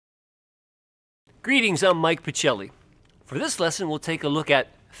Greetings, I'm Mike Pachelli. For this lesson, we'll take a look at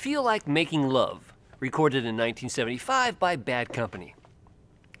Feel Like Making Love, recorded in 1975 by Bad Company.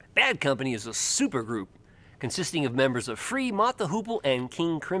 Bad Company is a supergroup consisting of members of Free, Mott the Hoople, and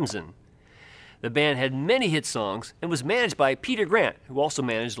King Crimson. The band had many hit songs and was managed by Peter Grant, who also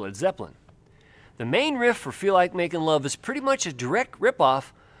managed Led Zeppelin. The main riff for Feel Like Making Love is pretty much a direct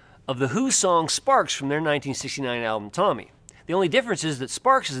ripoff of the Who song Sparks from their 1969 album Tommy. The only difference is that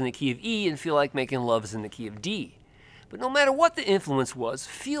Sparks is in the key of E and Feel Like Making Love is in the key of D. But no matter what the influence was,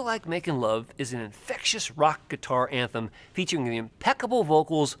 Feel Like Making Love is an infectious rock guitar anthem featuring the impeccable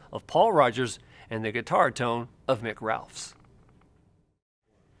vocals of Paul Rodgers and the guitar tone of Mick Ralphs.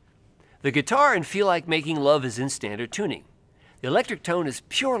 The guitar in Feel Like Making Love is in standard tuning. The electric tone is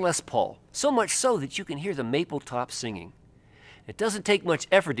pure Les Paul, so much so that you can hear the maple top singing. It doesn't take much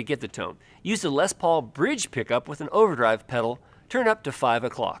effort to get the tone. Use the Les Paul bridge pickup with an overdrive pedal, turn up to 5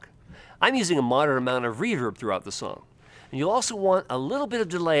 o'clock. I'm using a moderate amount of reverb throughout the song. And you'll also want a little bit of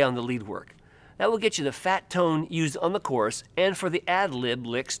delay on the lead work. That will get you the fat tone used on the chorus and for the ad-lib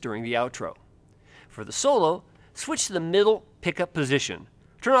licks during the outro. For the solo, switch to the middle pickup position.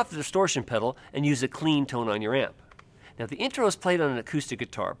 Turn off the distortion pedal and use a clean tone on your amp. Now the intro is played on an acoustic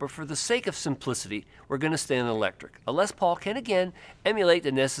guitar, but for the sake of simplicity, we're going to stay on electric. A Les Paul can again emulate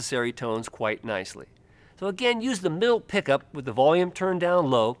the necessary tones quite nicely. So again, use the middle pickup with the volume turned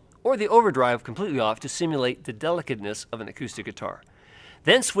down low or the overdrive completely off to simulate the delicateness of an acoustic guitar.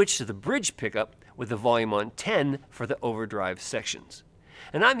 Then switch to the bridge pickup with the volume on 10 for the overdrive sections.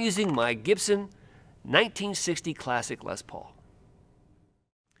 And I'm using my Gibson 1960 Classic Les Paul.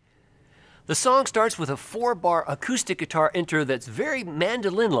 The song starts with a 4-bar acoustic guitar intro that's very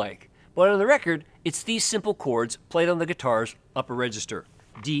mandolin-like, but on the record, it's these simple chords played on the guitar's upper register.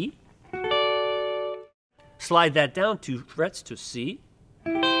 D, slide that down 2 frets to C,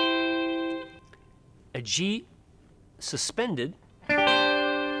 a G suspended,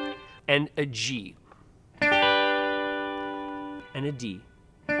 and a G, and a D.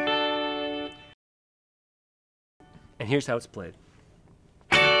 And here's how it's played.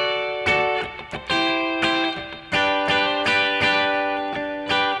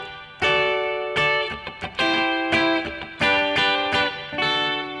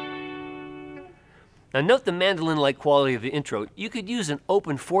 Now note the mandolin-like quality of the intro. You could use an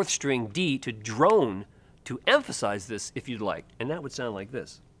open 4th string D to drone to emphasize this if you'd like, and that would sound like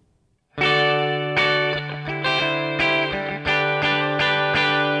this.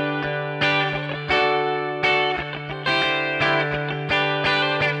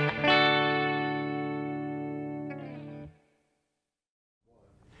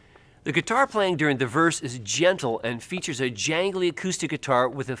 The guitar playing during the verse is gentle and features a jangly acoustic guitar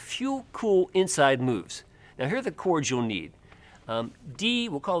with a few cool inside moves. Now here are the chords you'll need. D,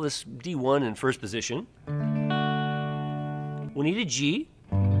 we'll call this D1 in first position. We'll need a G,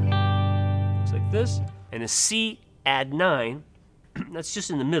 looks like this, and a C add 9, that's just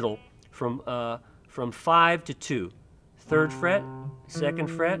in the middle, from 5 to 2. 3rd fret,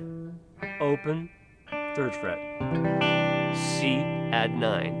 2nd fret, open, 3rd fret. C add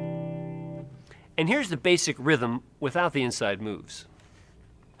 9. And here's the basic rhythm without the inside moves.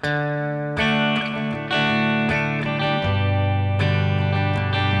 Now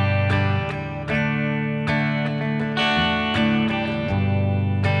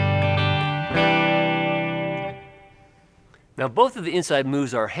both of the inside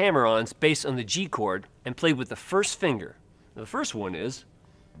moves are hammer-ons based on the G chord and played with the first finger. Now, the first one is,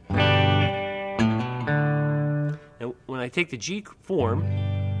 now when I take the G form,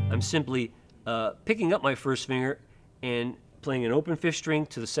 I'm simply picking up my first finger and playing an open 5th string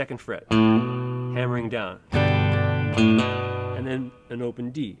to the 2nd fret, hammering down, and then an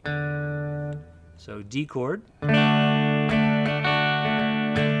open D. So D chord,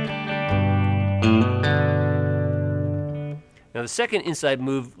 now the second inside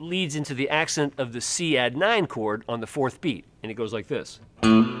move leads into the accent of the C add 9 chord on the 4th beat, and it goes like this.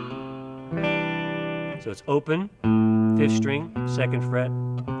 So it's open, 5th string, 2nd fret,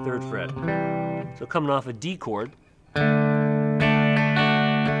 3rd fret. So coming off a D chord. But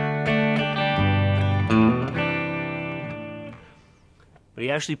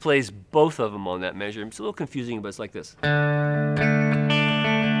he actually plays both of them on that measure. It's a little confusing, but it's like this.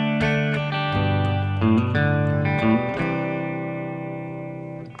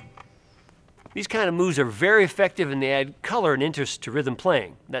 These kind of moves are very effective and they add color and interest to rhythm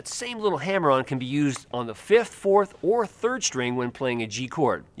playing. That same little hammer-on can be used on the 5th, 4th, or 3rd string when playing a G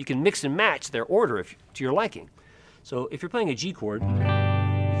chord. You can mix and match their order to your liking. So if you're playing a G chord, you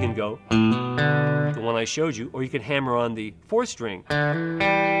can go the one I showed you, or you can hammer on the 4th string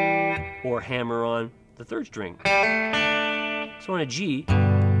or hammer on the third string. So on a G,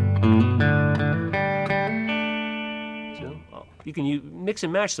 so, you can mix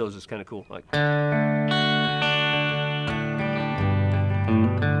and match those. It's kind of cool. Like.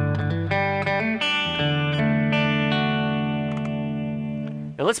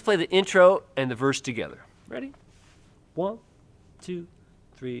 Now let's play the intro and the verse together. Ready? 1, 2,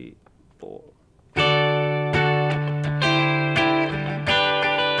 3, 4.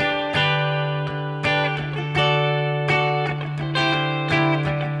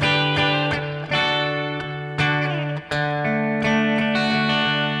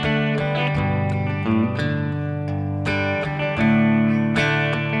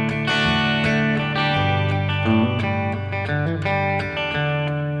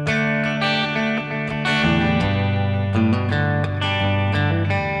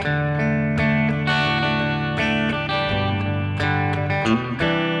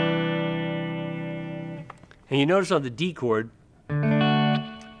 And you notice on the D chord,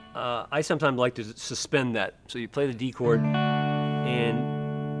 I sometimes like to suspend that. So you play the D chord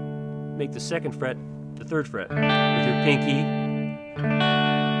and make the second fret the third fret. With your pinky, you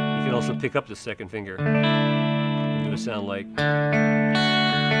can also pick up the second finger and do a sound like.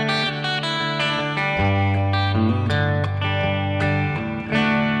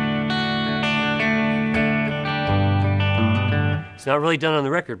 It's not really done on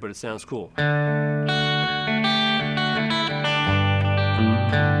the record, but it sounds cool.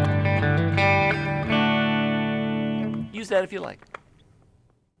 Use that if you like.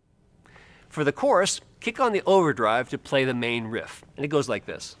 For the chorus, kick on the overdrive to play the main riff. And it goes like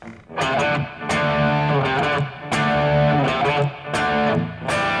this.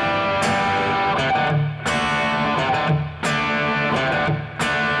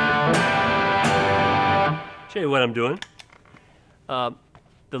 Show you what I'm doing.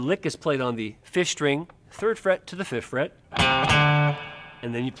 The lick is played on the 5th string, 3rd fret to the 5th fret,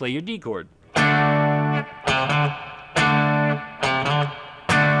 and then you play your D chord.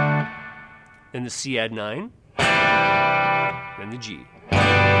 Then the C add 9, then the G.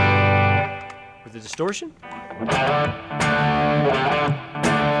 With the distortion.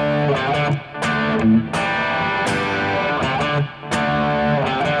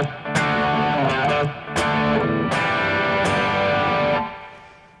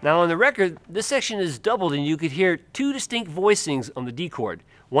 Now on the record, this section is doubled and you could hear 2 distinct voicings on the D chord.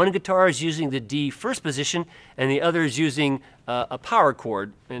 One guitar is using the D first position and the other is using a power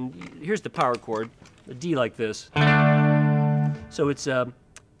chord. And here's the power chord, a D like this. So it's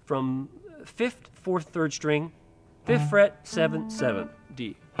from 5th, 4th, 3rd string, 5th fret, 7th, 7th,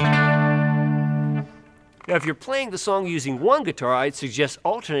 D. Now if you're playing the song using one guitar, I'd suggest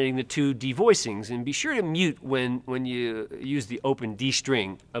alternating the 2 D voicings, and be sure to mute when you use the open D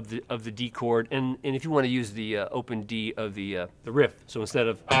string of the D chord, and if you want to use the open D of the riff. So instead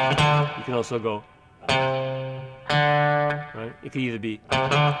of, you can also go, right? It could either be, but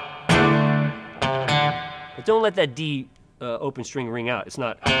don't let that D open string ring out. It's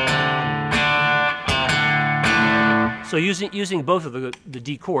not. So using both of the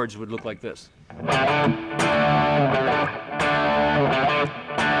D chords would look like this.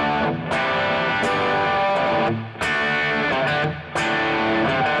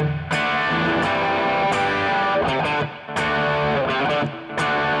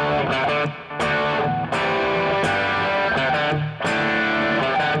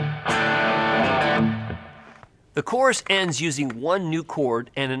 The chorus ends using one new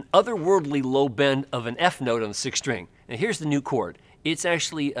chord and an otherworldly low bend of an F note on the 6th string. Now here's the new chord. It's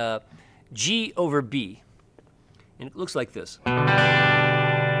actually G over B, and it looks like this.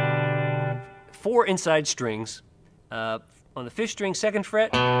 4 inside strings. On the 5th string, 2nd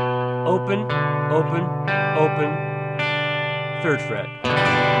fret, open, open, open, 3rd fret,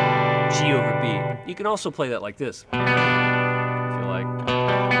 G over B. You can also play that like this, if you like.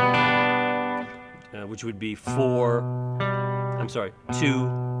 Which would be 2, 5,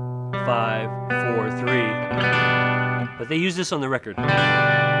 4, 3. But they use this on the record. And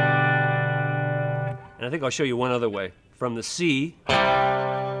I think I'll show you one other way. From the C,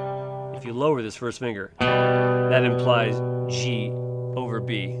 if you lower this first finger, that implies G over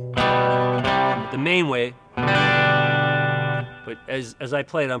B. But the main way, but as I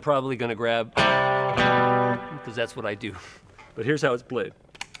play it, I'm probably going to grab, because that's what I do. But here's how it's played.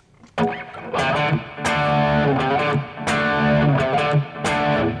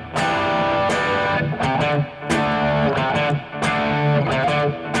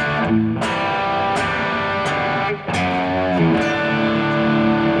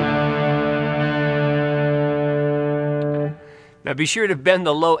 Now Now be sure to bend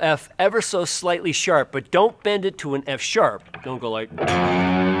the low F ever so slightly sharp, but don't bend it to an F sharp. Don't go like,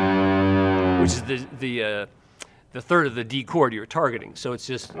 which is the third of the D chord you're targeting. So it's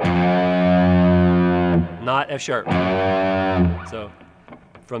just not F sharp. So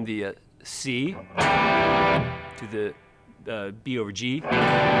from the C to the B over G.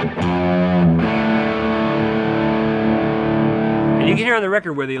 And you can hear on the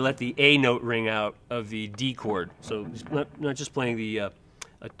record where they let the A note ring out of the D chord. So it's not just playing the a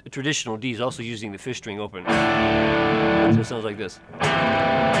traditional D, he's also using the fifth string open. So it sounds like this.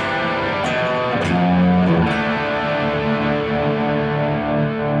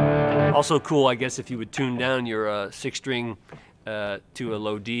 Also cool, I guess, if you would tune down your sixth string to a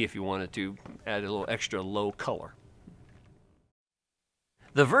low D if you wanted to add a little extra low color.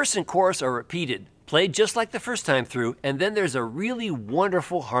 The verse and chorus are repeated, played just like the first time through, and then there's a really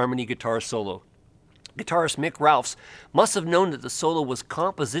wonderful harmony guitar solo. Guitarist Mick Ralphs must have known that the solo was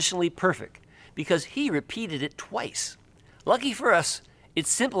compositionally perfect because he repeated it twice. Lucky for us, it's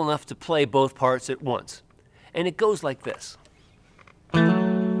simple enough to play both parts at once. And it goes like this.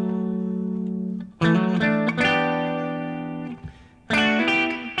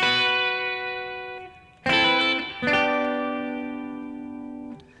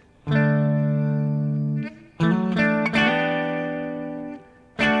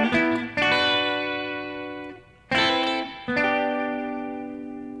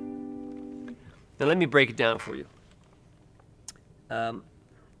 Now let me break it down for you.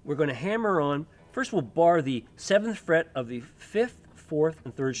 We're going to hammer on, first we'll bar the 7th fret of the 5th, 4th,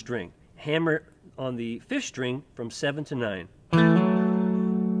 and 3rd string. Hammer on the 5th string from 7 to 9.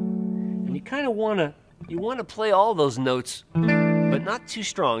 And you kind of want to play all those notes, but not too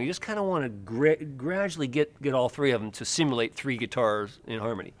strong. You just kind of want to gradually get all three of them to simulate 3 guitars in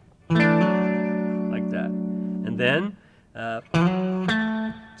harmony. Like that. And then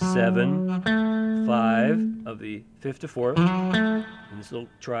 7, 5 of the 5th to 4th, and this little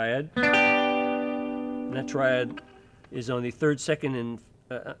triad. And that triad is on the 3rd, 2nd, and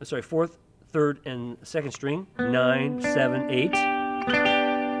 4th, 3rd, and 2nd string. 9, 7, 8.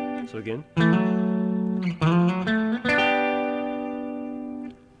 So again,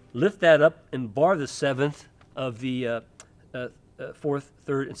 lift that up and bar the 7th of the 4th,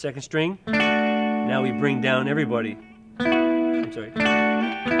 3rd, and 2nd string. Now we bring down everybody. I'm sorry.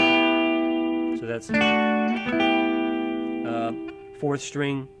 So that's 4th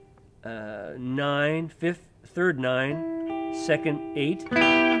string, 9, 5th, 3rd 9, 2nd 8.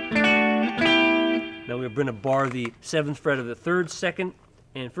 Now we're going to bar the 7th fret of the 3rd, 2nd,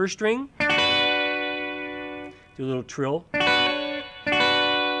 and 1st string. Do a little trill. I'm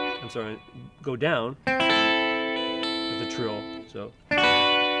sorry, go down with the trill. So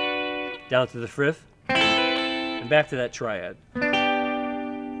down to the 5th and back to that triad,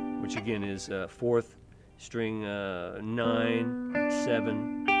 which again is 4th string, 9,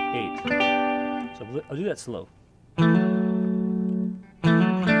 7, 8. So I'll do that slow.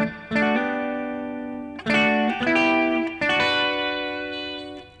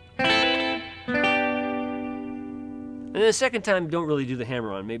 And then the second time, don't really do the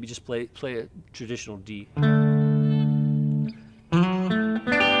hammer on. Maybe just play a traditional D.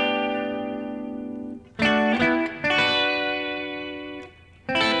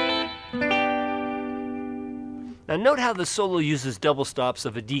 Now note how the solo uses double stops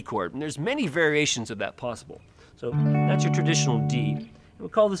of a D chord, and there's many variations of that possible. So that's your traditional D. And we'll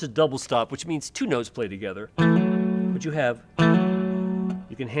call this a double stop, which means 2 notes play together. But you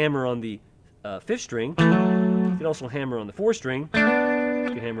can hammer on the 5th string. You can also hammer on the 4th string. You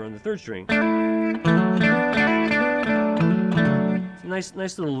can hammer on the 3rd string. So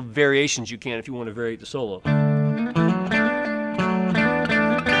nice little variations you can if you want to vary the solo.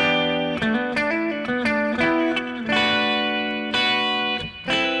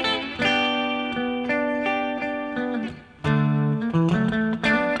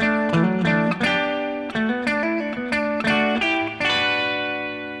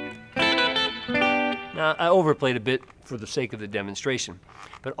 I overplayed a bit for the sake of the demonstration,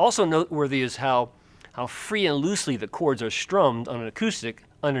 but also noteworthy is how free and loosely the chords are strummed on an acoustic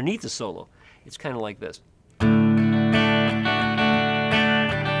underneath the solo. It's kind of like this.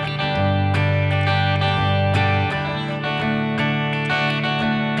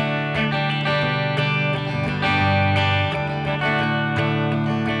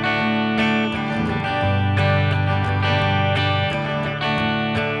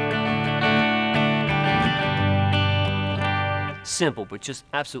 Simple, but just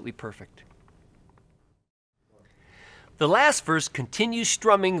absolutely perfect. The last verse continues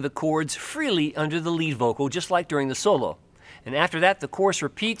strumming the chords freely under the lead vocal, just like during the solo. And after that, the course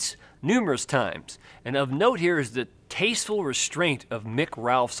repeats numerous times. And of note here is the tasteful restraint of Mick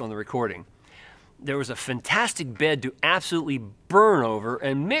Ralphs on the recording. There was a fantastic bed to absolutely burn over,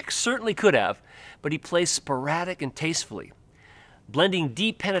 and Mick certainly could have, but he plays sporadic and tastefully, blending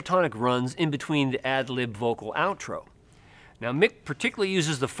deep pentatonic runs in between the ad-lib vocal outro. Now, Mick particularly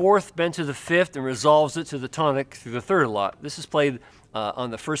uses the fourth bent to the fifth and resolves it to the tonic through the third a lot. This is played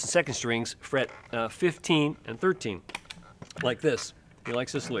on the first and second strings, fret 15 and 13, like this. He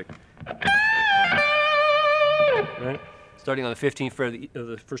likes this lick. Right? Starting on the 15th fret of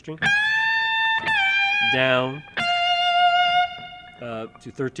the first string, down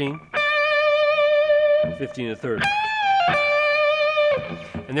to 13, 15 and a third.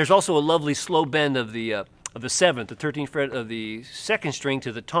 And there's also a lovely slow bend of the 7th, the 13th fret of the second string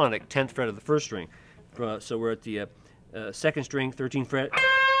to the tonic, 10th fret of the first string. So we're at the second string, 13th fret,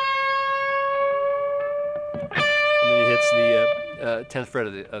 and then he hits the 10th fret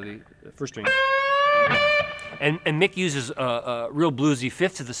of the first string. And Mick uses a real bluesy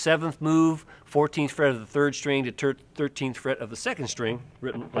 5th to the 7th move, 14th fret of the third string to 13th fret of the second string,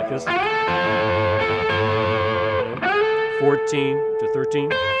 written like this. 14 to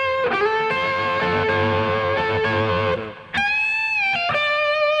 13.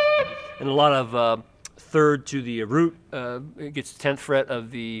 And a lot of third to the root. It gets 10th fret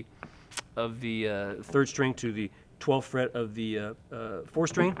of the third string to the 12th fret of the fourth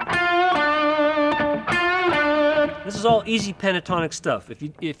string. This is all easy pentatonic stuff.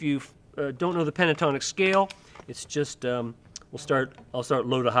 If you don't know the pentatonic scale, it's just I'll start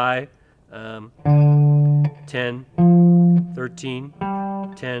low to high, 10, 13,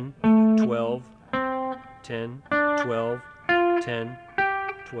 10, 12, 10, 12, 10,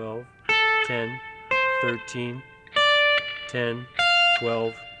 12, 10, 13, 10,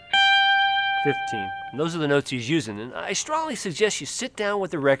 12, 15. And those are the notes he's using. And I strongly suggest you sit down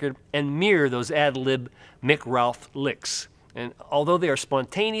with the record and mirror those ad-lib Mick Ralph licks. And although they are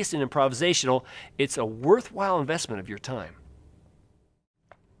spontaneous and improvisational, it's a worthwhile investment of your time.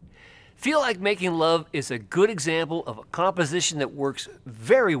 Feel Like Making Love is a good example of a composition that works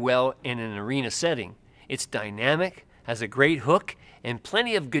very well in an arena setting. It's dynamic, has a great hook, and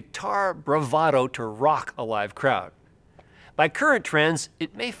plenty of guitar bravado to rock a live crowd. By current trends,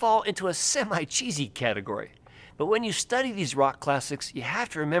 it may fall into a semi-cheesy category, but when you study these rock classics, you have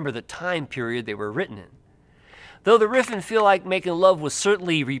to remember the time period they were written in. Though the riff in Feel Like Making Love was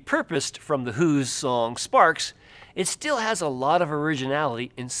certainly repurposed from The Who's song Sparks, it still has a lot of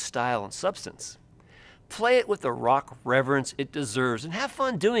originality in style and substance. Play it with the rock reverence it deserves and have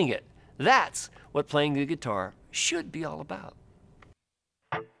fun doing it. That's what playing the guitar should be all about.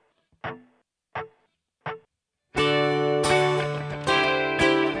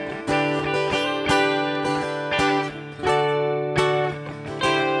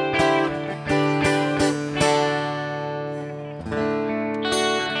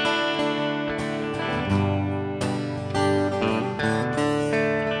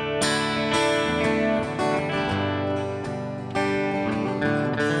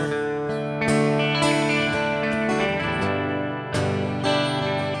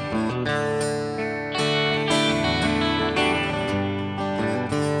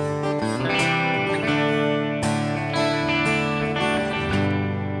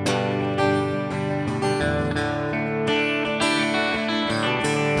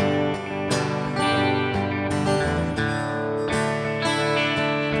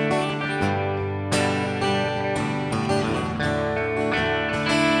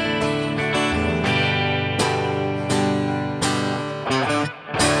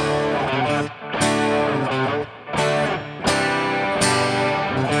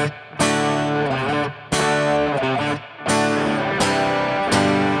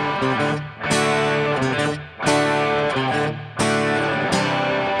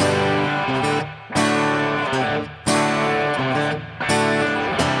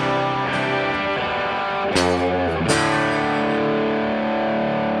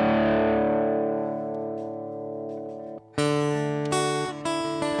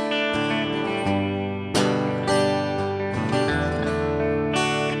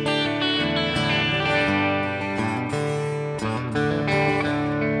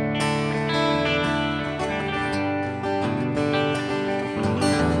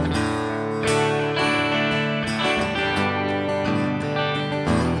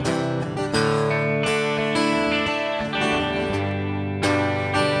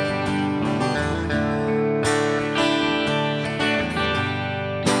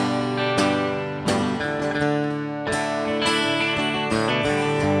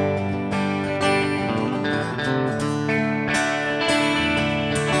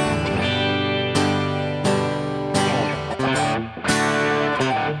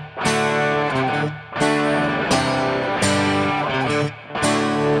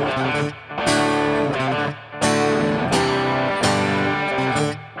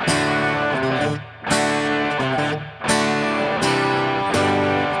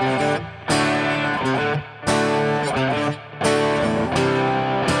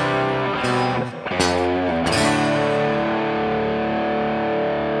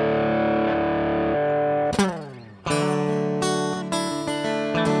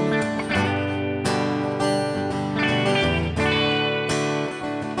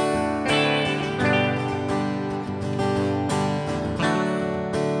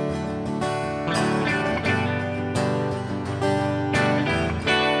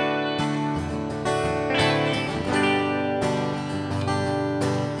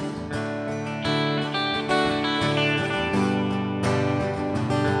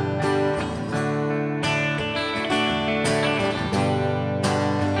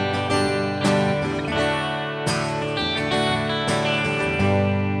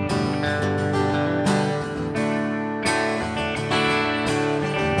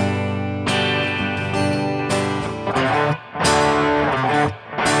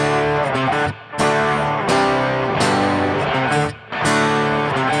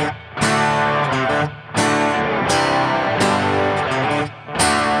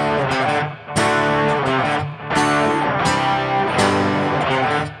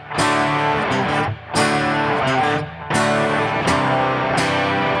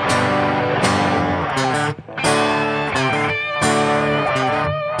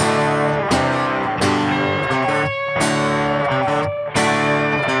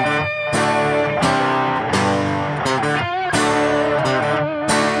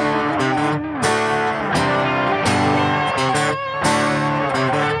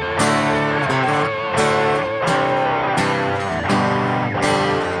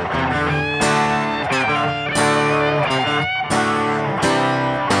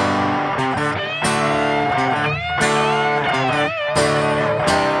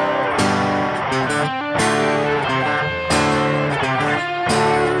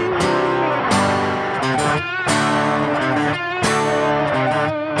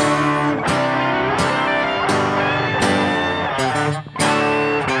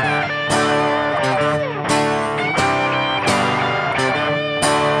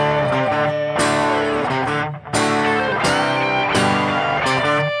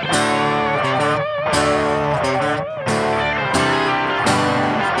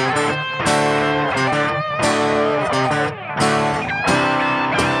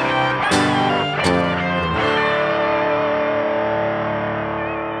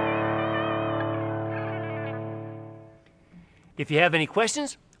 If you have any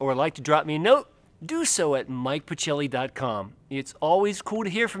questions or would like to drop me a note, do so at MikePachelli.com. It's always cool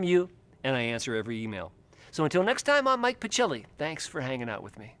to hear from you, and I answer every email. So until next time, I'm Mike Pachelli. Thanks for hanging out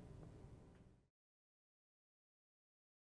with me.